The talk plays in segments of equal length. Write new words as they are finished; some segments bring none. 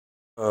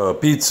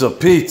Pizza.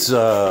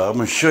 I'm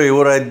gonna show you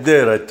what I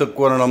did. I took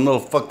one of them little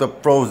fucked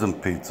up frozen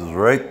pizzas,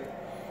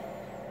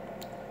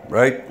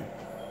 right?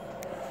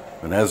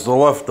 And has the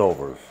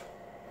leftovers.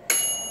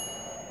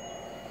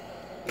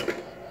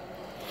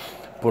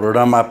 Put it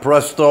on my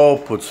Presto,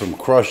 put some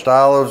crushed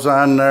olives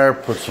on there,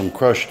 put some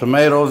crushed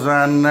tomatoes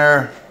on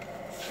there,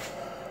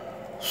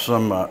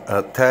 some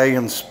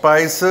Italian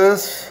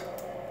spices,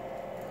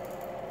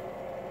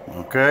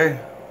 okay?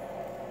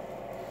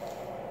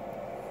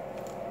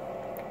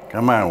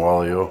 Come on,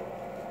 Wally-o.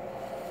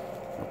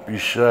 Don't be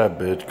shy,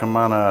 bitch. Come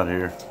on out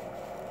here.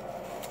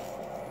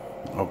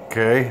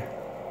 Okay.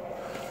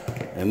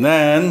 And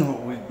then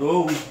what we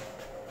do,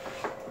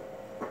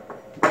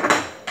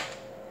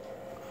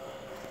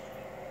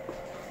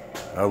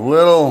 a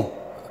little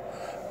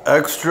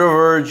extra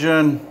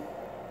virgin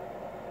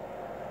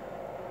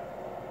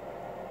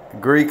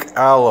Greek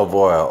olive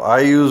oil.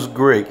 I use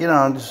Greek, you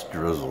know, just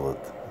drizzle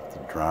it to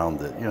drown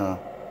it, you know.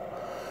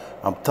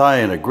 I'm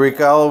telling you, the Greek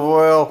olive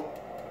oil,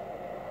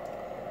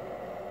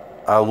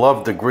 I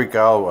love the Greek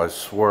olive oil, I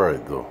swear I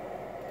do.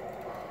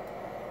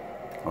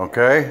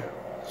 Okay,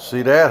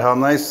 see that, how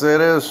nice that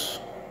is?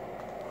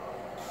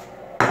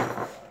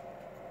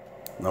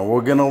 Now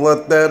we're gonna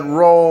let that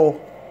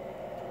roll.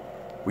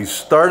 We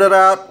started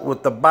out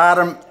with the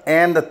bottom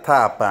and the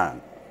top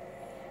on.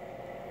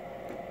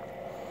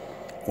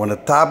 When the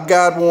top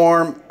got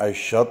warm, I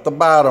shut the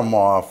bottom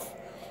off.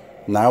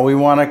 Now we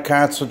want to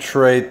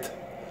concentrate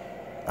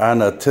on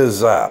the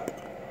tizap,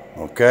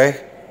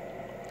 okay?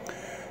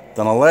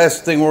 Then the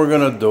last thing we're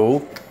gonna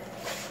do,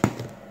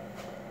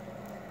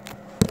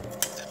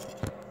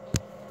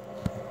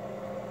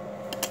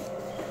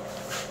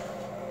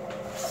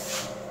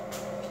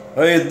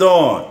 how you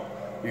doing?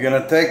 You're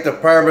gonna take the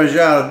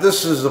Parmigiano.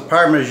 This is the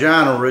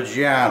Parmigiano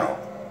Reggiano,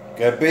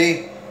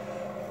 okay?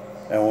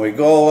 And we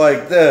go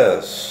like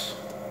this.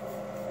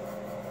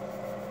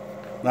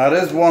 Now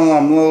this is one of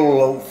them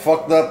little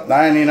fucked up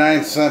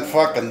 99-cent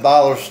fucking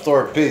dollar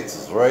store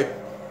pizzas, right?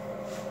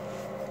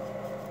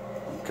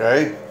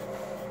 Okay.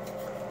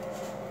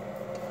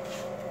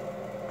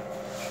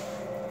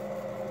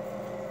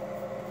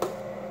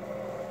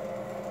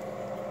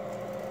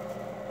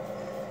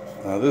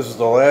 Now this is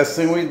the last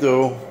thing we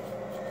do.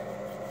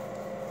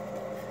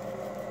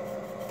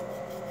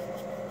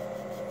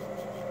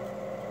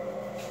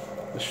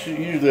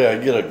 Usually I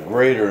get a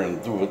grater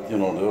and do it, you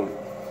know.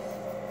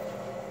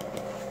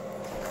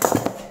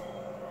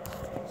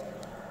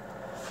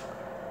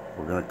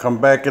 We're gonna come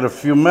back in a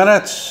few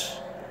minutes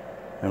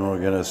and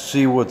we're gonna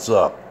see what's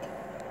up.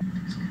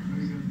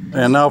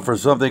 And now for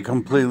something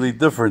completely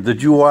different.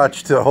 Did you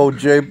watch the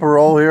O.J.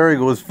 Parole here? He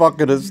was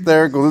fucking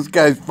hysterical. This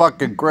guy's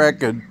fucking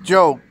cracking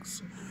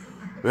jokes.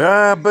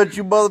 Yeah, I bet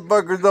you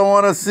motherfuckers don't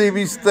want to see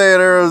me stay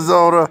in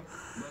Arizona.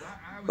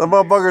 The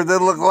motherfuckers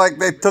didn't look like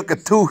they took a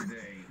tooth.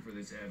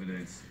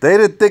 They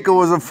didn't think it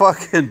was a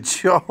fucking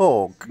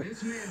joke.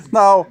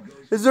 Now,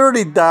 is there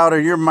any doubt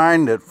in your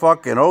mind that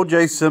fucking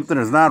O.J. Simpson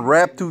is not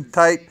wrapped too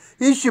tight?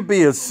 He should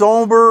be as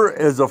sober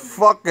as a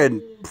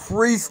fucking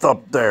priest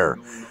up there.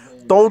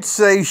 Don't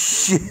say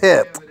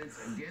shit.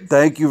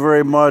 Thank you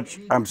very much.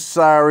 I'm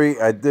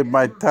sorry. I did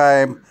my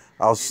time.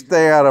 I'll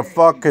stay out of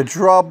fucking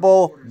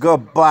trouble.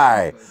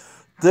 Goodbye.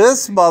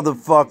 This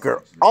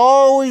motherfucker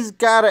always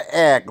gotta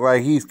act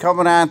like he's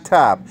coming on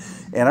top.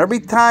 And every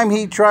time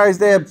he tries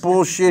that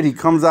bullshit, he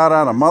comes out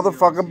on a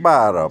motherfucking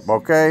bottom,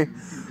 okay?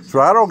 So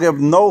I don't give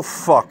no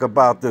fuck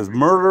about this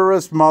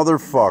murderous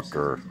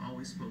motherfucker.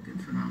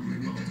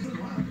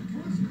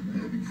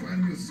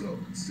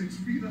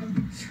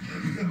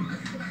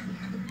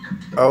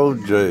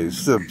 O.J.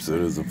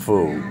 Simpson is a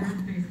fool.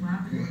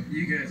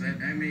 You guys,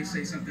 I may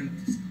say something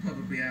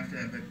publicly after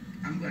that, but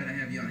I'm glad I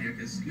have you on here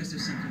because Mr.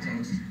 Simpson's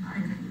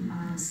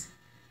always...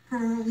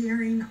 parole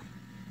hearing.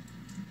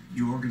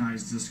 You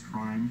organized this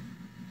crime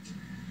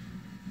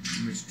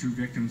in which 2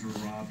 victims were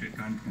robbed at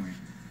gunpoint.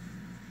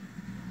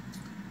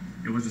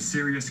 It was a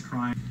serious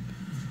crime.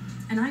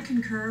 And I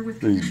concur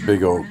with These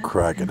big old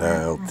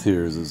crocodile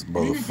tears, this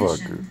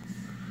motherfucker. In addition,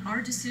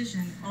 our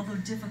decision, although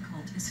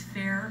difficult, is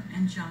fair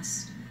and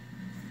just.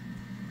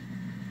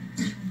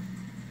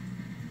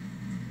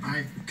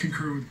 I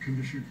concur with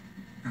Commissioner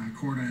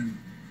Korda and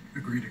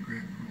agree to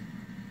grant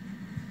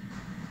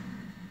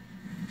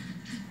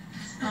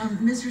parole.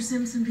 Mr.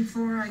 Simpson,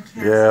 before I cast...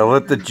 Yeah,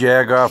 let the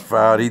jag-off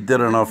out. He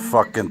did enough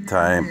fucking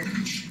time.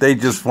 They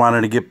just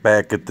wanted to get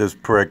back at this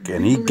prick,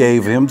 and he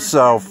gave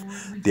himself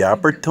the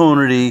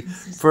opportunity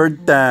for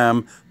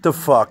them to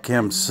fuck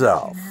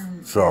himself.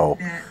 So,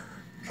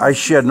 I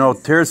shed no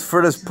tears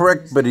for this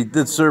prick, but he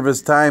did serve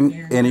his time,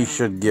 and he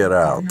should get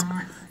out.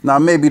 Now,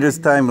 maybe this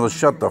time he'll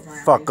shut the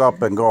fuck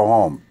up and go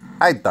home.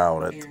 I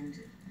doubt it.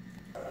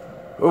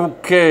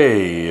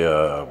 Okay,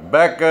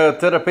 back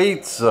to the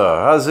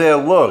pizza. How's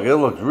that look? It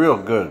looks real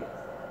good.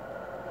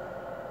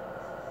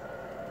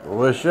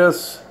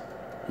 Delicious.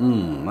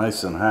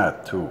 Nice and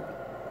hot, too.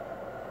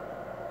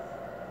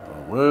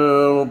 A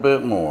little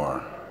bit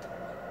more.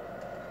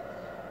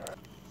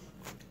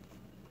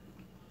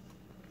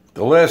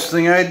 The last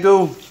thing I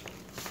do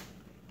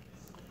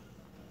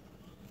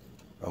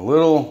A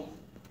little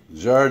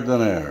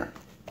Jardiniere.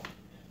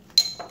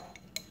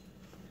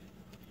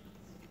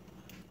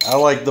 I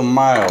like the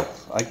mild.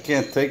 I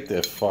can't take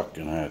that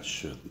fucking hot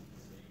shit.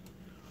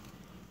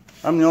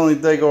 I'm the only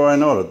Dago I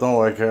know that don't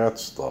like hot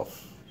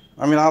stuff.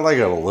 I mean, I like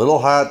it a little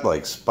hot,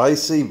 like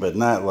spicy, but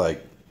not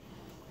like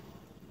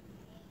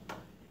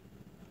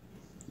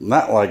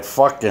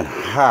fucking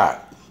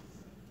hot.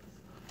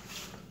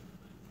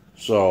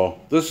 So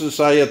this is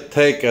how you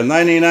take a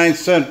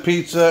 99-cent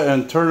pizza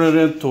and turn it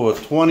into a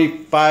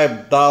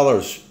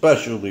 $25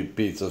 specialty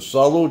pizza.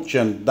 Salute,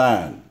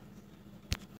 Chendan.